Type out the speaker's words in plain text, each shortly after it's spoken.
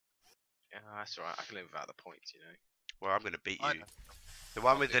That's alright. I can live without the points, you know. Well, I'm gonna beat I you. know. The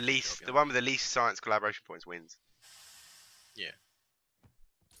one I'll with do the the least, job, the yeah. one with the least science collaboration points wins. Yeah.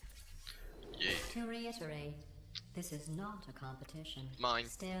 Yeah. To reiterate, this is not a competition. Mine.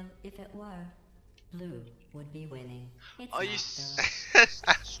 Still, if it were, Blue would be winning. It's Are you?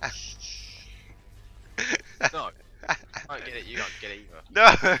 not, though. No. I don't get it. You don't get it either.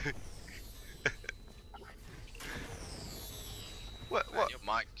 No. What? Man, What? your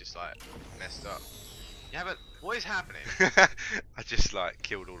mic just like messed up. You haven't. What is happening? I just like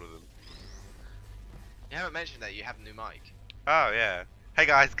killed all of them. You haven't mentioned that you have a new mic. Oh yeah. Hey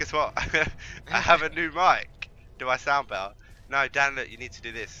guys, guess what? I have a new mic. Do I sound better? No, Dan, look, you need to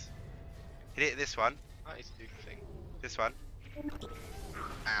do this. Hit it this one. I need to do the thing. This one.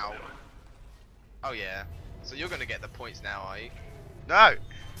 Ow. Oh yeah. So you're gonna get the points now, are you? No.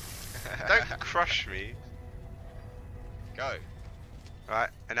 Don't crush me. Go. Alright,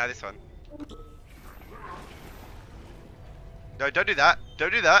 and now this one. No, don't do that.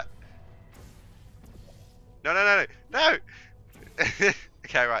 Don't do that. No, no, no, no. No.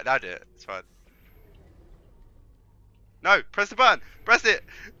 Okay, right, now do it. It's fine. No, press the button. Press it.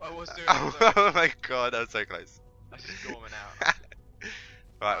 I was doing Oh, oh my god, that was so close. I was just storming out.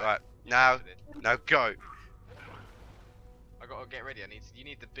 Right. You Now, started it. now go. I gotta get ready. You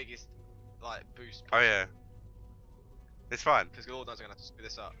need the biggest like boost. Oh yeah. It's fine. Because all done, I'm gonna have to screw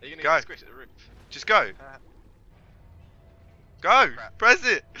this up. Are you gonna Go. get squish at the roof? Just go. Go. Crap. Press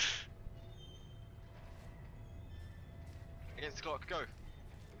it. Against the clock. Go.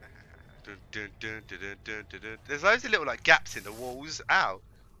 Dun, dun, dun, dun, dun, dun, dun, dun. There's loads of little like gaps in the walls. Ow.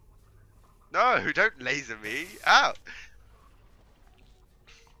 No, don't laser me. Ow.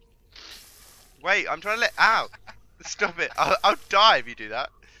 Wait, I'm trying to let out. Stop it. I'll die if you do that.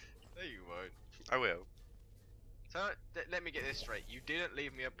 No, you won't. I will. So let me get this straight. You didn't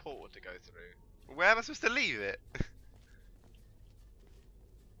leave me a portal to go through. Where am I supposed to leave it?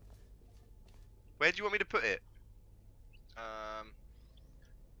 Where do you want me to put it?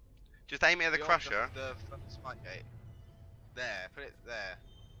 Just aim it at the beyond crusher. The spike gate. There. Put it there.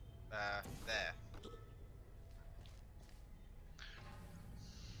 There.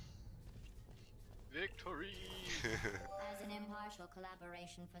 Victory! As an impartial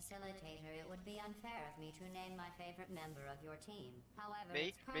collaboration facilitator, it would be unfair of me to name my favorite member of your team. However,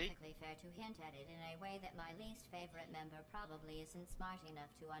 Me? it's perfectly fair to hint at it in a way that my least favorite member probably isn't smart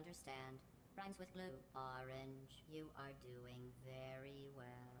enough to understand. Rhymes with blue. Orange. You are doing very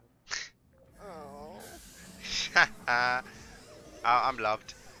well. Oh. I'm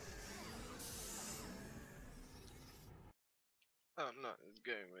loved. I'm not as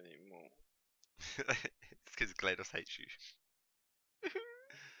game anymore. It's because GLaDOS hates you.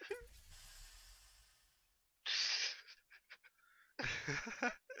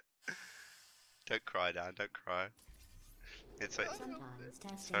 Don't cry, Dan. Don't cry. It's okay. Sometimes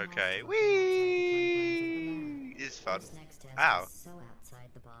testing Okay. has to look Whee! outside the confines of the lab. It's fun. This next test Ow. is so outside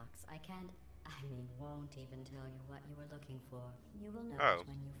the box, I won't even tell you what you were looking for. You will know Oh. it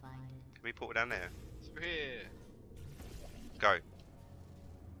when you find it. Can we put it down there? Through here. Go.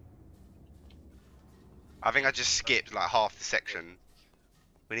 I think I just skipped like half the section.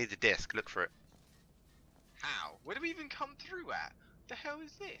 We need the disc. Look for it. How? Where do we even come through at? The hell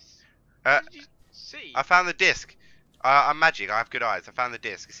is this? Uh, What did you see? I found the disc. I'm magic. I have good eyes. I found the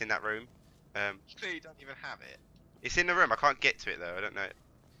disc. It's in that room. You clearly don't even have it. It's in the room. I can't get to it though. I don't know.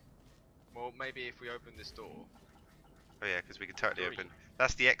 Well, maybe if we open this door. Oh yeah, because we can totally Three. open.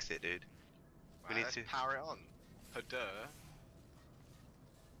 That's the exit, dude. We Right, need let's to. power it on. Hadur.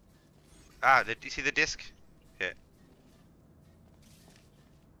 Ah, do you see the disc? Here.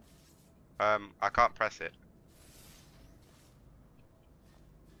 I can't press it.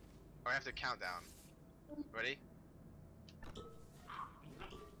 I have to count down. Ready?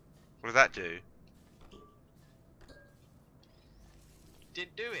 What does that do?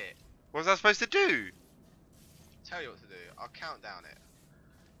 Didn't do it. What was I supposed to do? Tell you what to do. I'll count down it.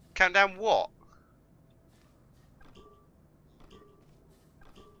 Count down what?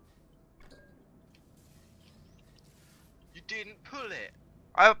 You didn't pull it.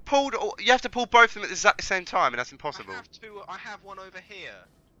 I pulled. You have to pull both of them at the exact same time, and that's impossible. I have two. I have one over here.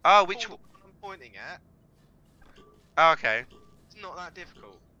 Oh, which? Pull the one I'm pointing at. Oh, okay. It's not that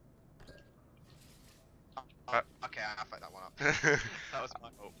difficult. Okay, I fucked that one up. That was my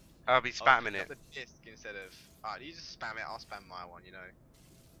fault. I'll be spamming it. The disc instead of. Alright, you just spam it. I'll spam my one. You know.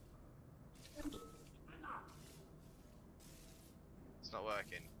 It's not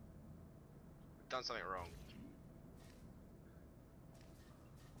working. We've done something wrong.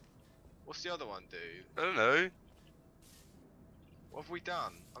 What's the other one do? I don't know. What have we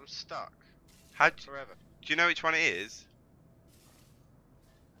done? I'm stuck. forever. Do you know which one it is?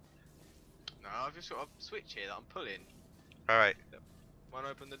 No, I've just got a switch here that I'm pulling. Alright. Won't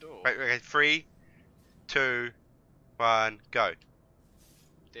open the door. Wait, okay, 3, 2, 1, go.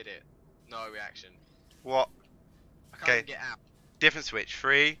 Did it? No reaction. What? I can't Okay. even get out. Different switch.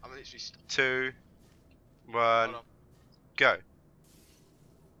 3, I'm literally 2, 1, Hold on. go.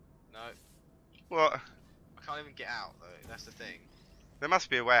 No, What? I can't even get out though. That's the thing. There must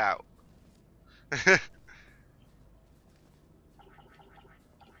be a way out.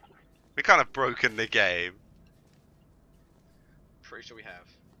 We kind of broken the game. Pretty sure we have.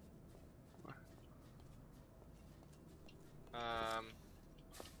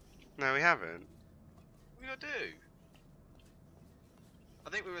 No, we haven't. What we gotta do? I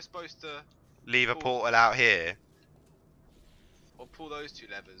think we were supposed to Leave a Pull- portal out here. or pull those two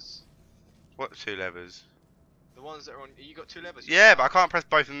levers. What 2 levers? The ones that are on. You got two levers. Yeah, but I can't press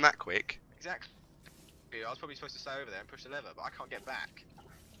both of them that quick. Exactly. I was probably supposed to stay over there and push the lever, but I can't get back.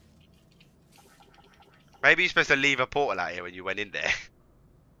 Maybe you're supposed to leave a portal out here when you went in there.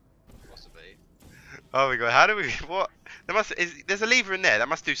 Possibly. Oh my god, how do we... What? There's a lever in there, that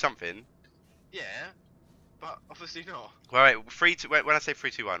must do something. Yeah, but obviously not. Wait, 3, 2... Wait, when I say 3,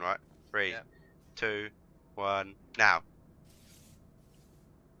 2, 1, right? 3, Yeah. 2, 1, now.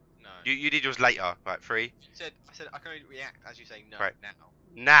 No. You did yours later. Right, 3. I said I can only react as you say no Right. now.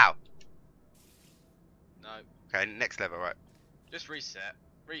 Now! No. Okay, next level, right. Just reset.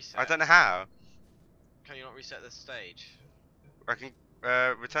 Reset. I don't know how. Can you not reset the stage? I can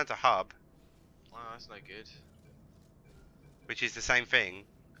return to hub, Oh, that's no good. which is the same thing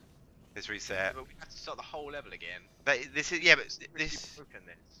as reset. But we have to start the whole level again. This is... Yeah, but Really this... broken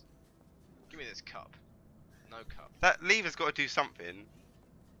this. Give me this cup. No cup. That lever's got to do something.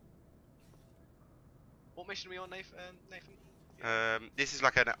 What mission are we on, Nathan? This is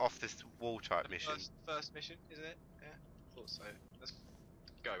like an off-the-wall type mission. First mission, isn't it? Yeah, thought so. Let's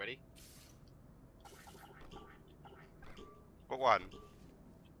go. Ready? What one?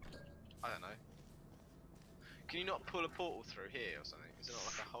 I don't know. Can you not pull a portal through here or something? Is there not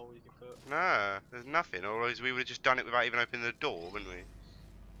like a hole you can put? No, there's nothing. Otherwise we would have just done it without even opening the door, wouldn't we?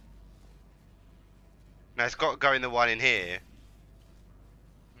 No, it's got to go in the one in here.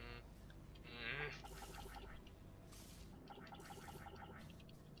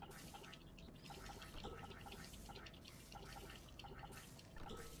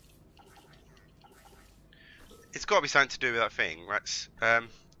 It's got to be something to do with that thing, right?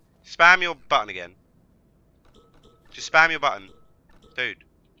 Spam your button again. Just spam your button. Dude.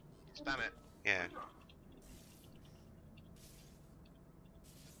 Spam it. Yeah.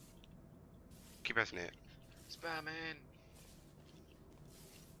 Keep pressing it. Spam in.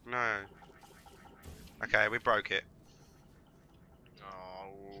 No. Okay, we broke it.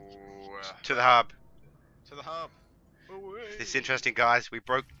 Oh. To the hub. To the hub. Away. It's interesting, guys. We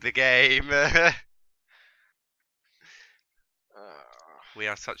broke the game. We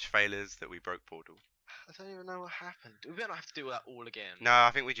are such failures that we broke Portal. I don't even know what happened. We don't have to do that all again. No,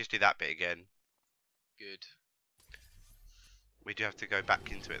 I think we just do that bit again. Good. We do have to go back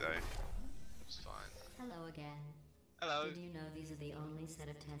into it though. It's fine. Hello again. Hello. Did you know these are the only set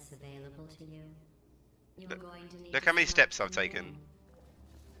of tests available to you? You are going to need Look to how many select steps I've from your taken. own.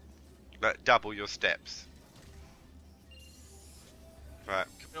 Like double your steps. Right.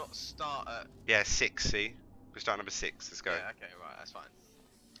 Can we not start at... Yeah, 6, see? We're starting number 6, let's go. Yeah, okay, right, that's fine.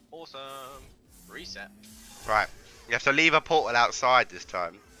 Awesome. Reset. Right. You have to leave a portal outside this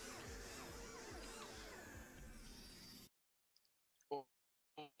time. Or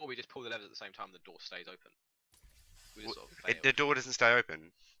we just pull the levers at the same time and the door stays open. We just sort of fail. The door doesn't stay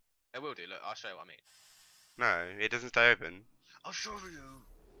open. It will do, look, I'll show you what I mean. No, it doesn't stay open. I'll show you.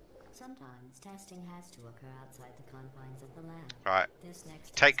 Sometimes testing has to occur outside the confines of the lab. Right. This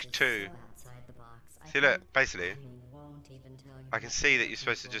next Take test is 2. so outside the box, I See, look, think basically, I won't even tell you I can what see that you're you're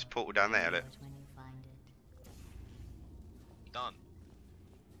supposed to looking just for. portal down there, You'll look. know it when you find it. Done.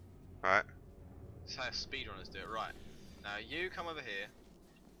 Right. That's how speedrunners do it, right. Now you come over here.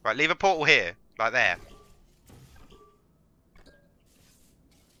 Right, leave a portal here. Like there.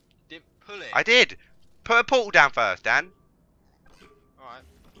 Didn't pull it. I did! Put a portal down first, Dan. Alright.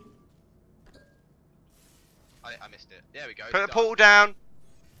 I missed it. There we go. Put a done. portal down.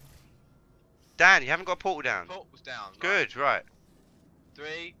 Dan, you haven't got a portal down. Portal's down. Right. Good, right.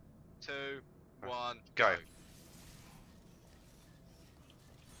 3, 2, 1, Go.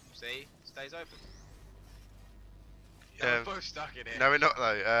 See? Stays open. Yeah, we're both stuck in it. No, we're not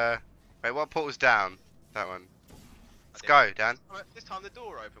though. Wait, what portal's down? That one. Let's did. go, Dan. Alright, this time the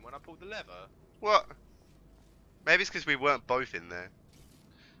door opened when I pulled the lever. What? Maybe it's because we weren't both in there.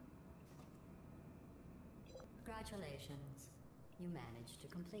 Congratulations. You managed to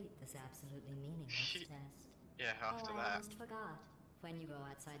complete this absolutely meaningless test. Yeah, after I that. almost forgot. When you go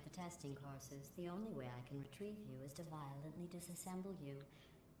outside the testing courses, the only way I can retrieve you is to violently disassemble you,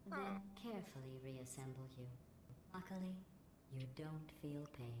 then carefully reassemble you. Luckily, you don't feel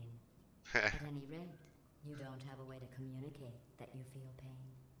pain. At any rate, you don't have a way to communicate that you feel pain.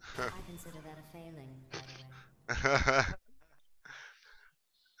 I consider that a failing, by the way.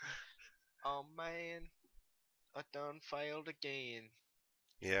 Oh man, I done failed again.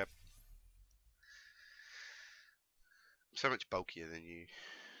 Yep. So much bulkier than you.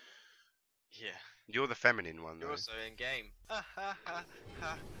 Yeah. You're the feminine one, though. You're also in game. Ha ha ha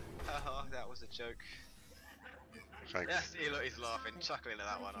ha ha. That was a joke. Thanks. Yes, look, he's laughing, chuckling at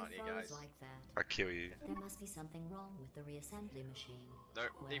that one, aren't you guys? Like that, I kill you. there must be something wrong with the reassembly machine. No,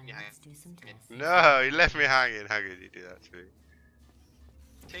 Well, leave me let's hanging. do some tests. No, you left me hanging. How could you do that to me?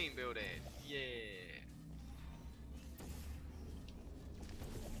 Team building, yeah.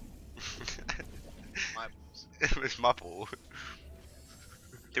 My balls. It was my ball.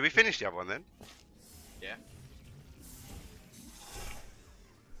 Did we finish the other one then? Yeah.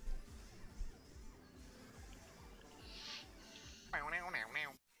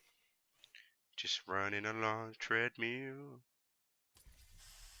 Just running along the treadmill.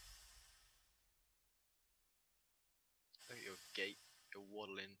 Look at your gait, you're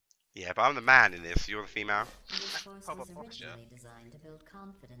waddling. Yeah, but I'm the man in this. You're the female. This course Proper was posture. originally designed to build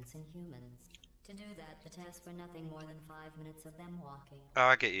confidence in humans. To do that, the tests were nothing more than 5 minutes of them walking. Oh,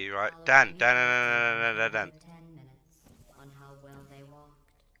 I get you, right. followed Dan, by Dan. 10 minutes on how well they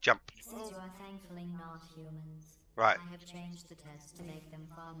walked. Jump. Since you are thankfully not humans, Right. I have changed the tests to make them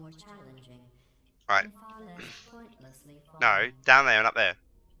far more challenging. Right. And far less pointlessly No, foreign. down there and up there.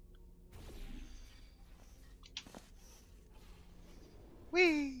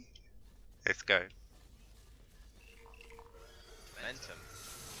 Whee! Let's go. Momentum.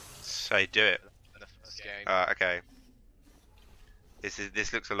 So do it. In the first game. Okay.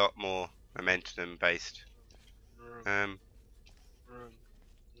 This looks a lot more momentum based. Room, room, room,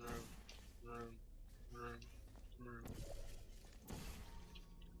 room, room, room.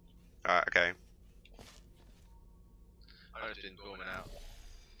 Alright, okay. I've just been booming out.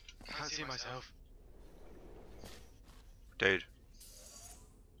 Can't see myself. Dude.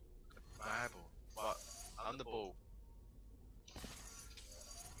 My eyeball. What? I'm the ball.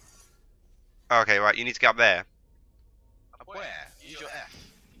 Okay, right, you need to get up there. Up where? Use your F.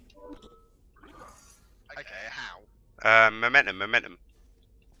 Okay, how? Momentum. Momentum.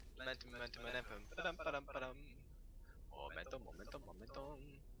 Ba-dum, ba-dum, ba-dum. Momentum.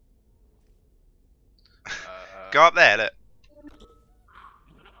 Go up there, look.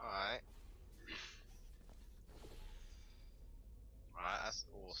 Alright. Right, that's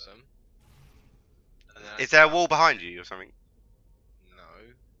awesome. And then Is there a wall behind you or something? No.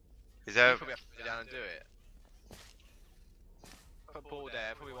 Is You there... probably have to go down and do it. Put a ball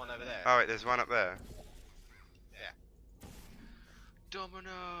there, probably one over there. Oh wait, there's one up there.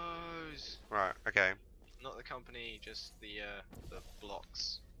 Dominoes! Right, okay. Not the company, just the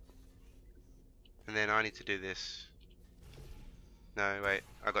blocks. And then I need to do this. No, wait,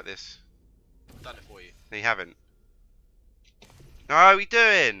 I got this. I've done it for you. No, you haven't. No, what are we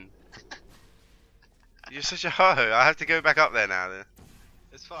doing? You're such a hoe. I have to go back up there now. Then.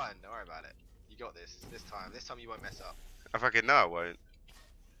 It's fine, don't worry about it. You got this, this time. This time you won't mess up. I fucking know I won't.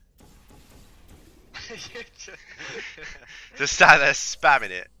 Just stand there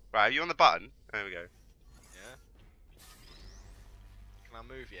spamming it. Right, are you on the button? There we go. Yeah? Can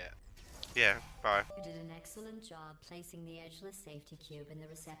I move yet? Yeah, bye. You did an excellent job placing the edgeless safety cube in the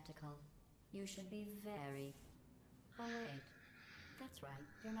receptacle. You should be very... Oh wait, that's right,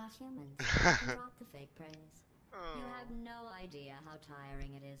 you're not humans. You can drop the fake praise. You have no idea how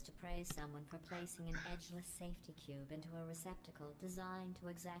tiring it is to praise someone for placing an edgeless safety cube into a receptacle designed to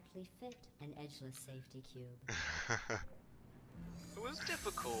exactly fit an edgeless safety cube. It was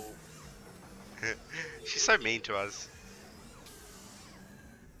difficult. She's so mean to us.